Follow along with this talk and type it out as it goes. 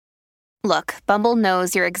Look, Bumble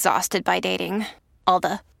knows you're exhausted by dating. All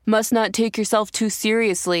the must not take yourself too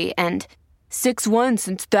seriously and 6'1"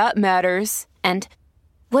 since that matters. And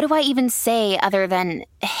what do I even say other than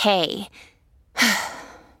hey?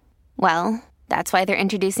 Well, that's why they're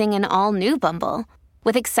introducing an all-new Bumble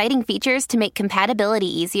with exciting features to make compatibility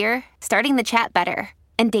easier, starting the chat better,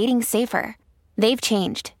 and dating safer. They've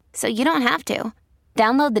changed, so you don't have to.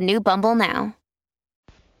 Download the new Bumble now.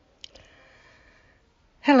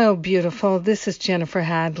 Hello, beautiful. This is Jennifer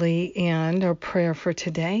Hadley, and our prayer for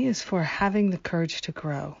today is for having the courage to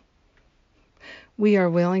grow. We are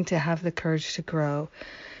willing to have the courage to grow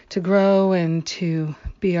and to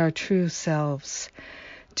be our true selves,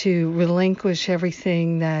 to relinquish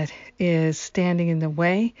everything that is standing in the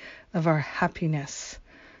way of our happiness,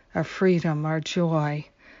 our freedom, our joy,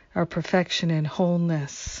 our perfection and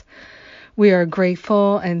wholeness. We are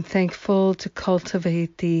grateful and thankful to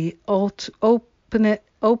cultivate the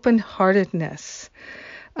open-heartedness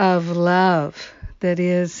of love that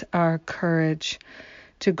is our courage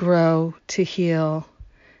to grow, to heal,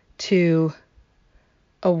 to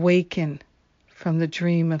awaken from the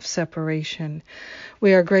dream of separation.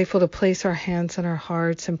 We are grateful to place our hands on our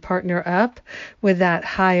hearts and partner up with that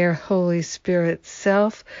higher Holy Spirit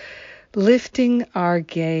self, lifting our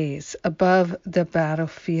gaze above the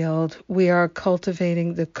battlefield. We are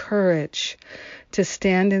cultivating the courage to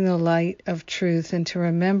stand in the light of truth and to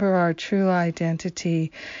remember our true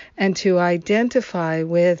identity and to identify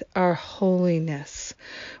with our holiness.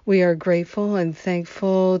 We are grateful and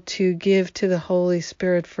thankful to give to the Holy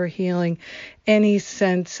Spirit for healing any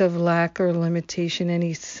sense of lack or limitation,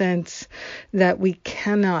 any sense that we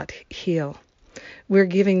cannot heal. We're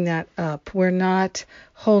giving that up. We're not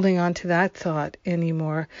holding on to that thought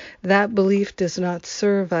anymore. That belief does not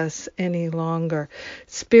serve us any longer.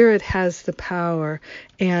 Spirit has the power,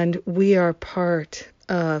 and we are part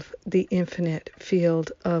of the infinite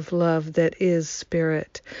field of love that is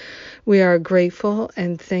Spirit. We are grateful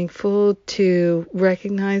and thankful to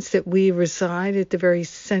recognize that we reside at the very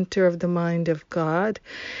center of the mind of God,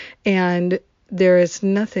 and there is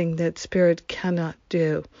nothing that Spirit cannot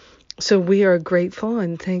do. So we are grateful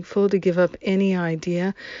and thankful to give up any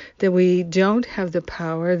idea that we don't have the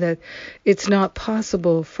power, that it's not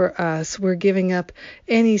possible for us. We're giving up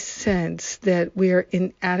any sense that we are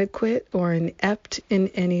inadequate or inept in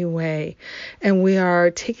any way. And we are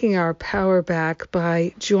taking our power back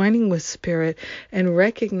by joining with Spirit and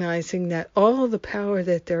recognizing that all the power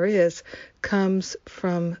that there is comes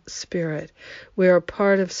from Spirit. We are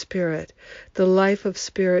part of Spirit. The life of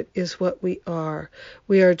Spirit is what we are.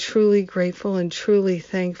 We are truly grateful and truly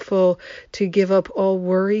thankful to give up all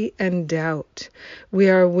worry and doubt. We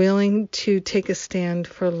are willing to take a stand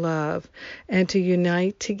for love and to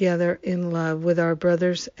unite together in love with our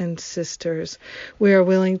brothers and sisters. We are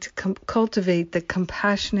willing to cultivate the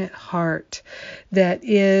compassionate heart that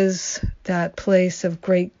is that place of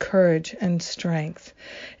great courage and strength.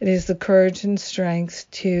 It is the courage and strength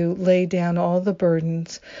to lay down all the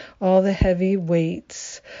burdens, all the heavy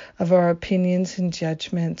weights of our opinions and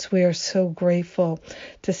judgments. We are so grateful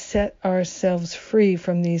to set ourselves free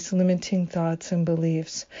from these limiting thoughts and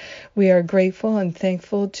beliefs. We are grateful and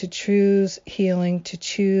thankful to choose healing, to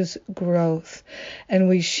choose growth, and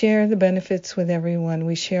we share the benefits with everyone.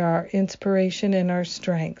 We share our inspiration and our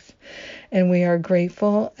strength. And we are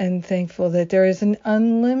grateful and thankful that there is an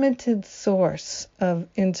unlimited source of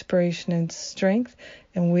inspiration and strength,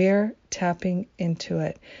 and we're tapping into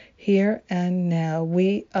it. Here and now,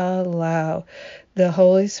 we allow the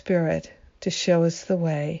Holy Spirit to show us the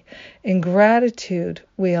way. In gratitude,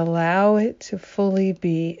 we allow it to fully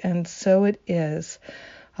be, and so it is.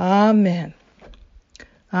 Amen.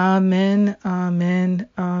 Amen, amen,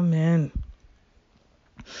 amen.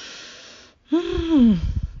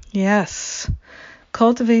 Yes,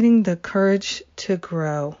 cultivating the courage to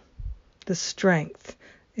grow. The strength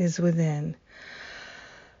is within.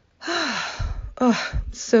 Oh,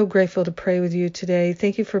 so grateful to pray with you today.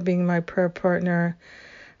 Thank you for being my prayer partner.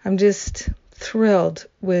 I'm just thrilled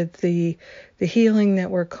with the healing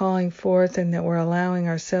that we're calling forth and that we're allowing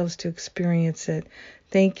ourselves to experience it.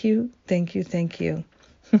 Thank you, thank you, thank you.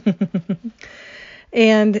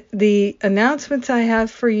 And the announcements I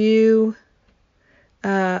have for you,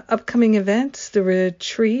 upcoming events, the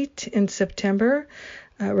retreat in September,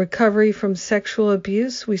 recovery from sexual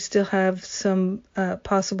abuse. We still have some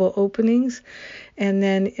possible openings. And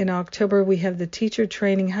then in October, we have the teacher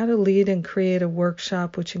training, how to lead and create a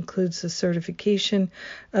workshop, which includes the certification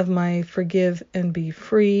of my Forgive and Be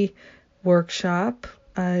Free workshop.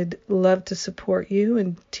 I'd love to support you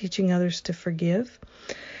in teaching others to forgive.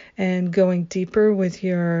 and going deeper with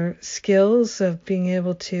your skills of being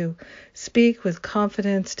able to speak with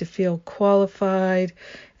confidence, to feel qualified,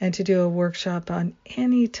 and to do a workshop on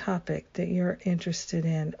any topic that you're interested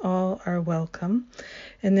in. All are welcome.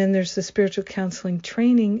 And then there's the Spiritual Counseling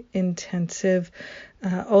Training Intensive,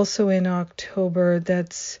 also in October.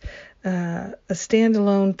 That's a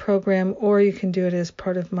standalone program, or you can do it as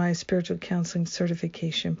part of my Spiritual Counseling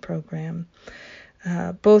Certification Program.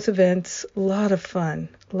 Both events, a lot of fun,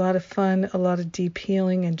 a lot of deep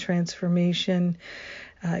healing and transformation.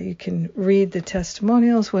 You can read the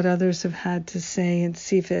testimonials, what others have had to say, and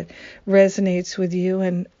see if it resonates with you.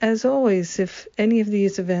 And as always, if any of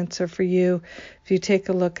these events are for you, if you take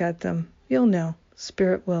a look at them, you'll know.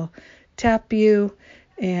 Spirit will tap you,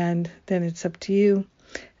 and then it's up to you.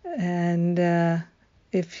 And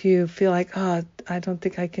if you feel like, I don't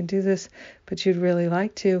think I can do this, but you'd really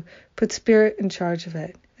like to, put Spirit in charge of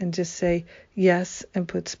it and just say yes and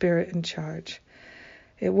put Spirit in charge.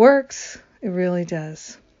 It works. It really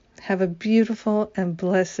does. Have a beautiful and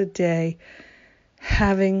blessed day,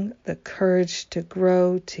 having the courage to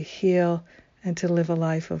grow, to heal, and to live a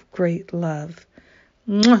life of great love.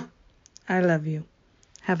 Mwah! I love you.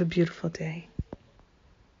 Have a beautiful day.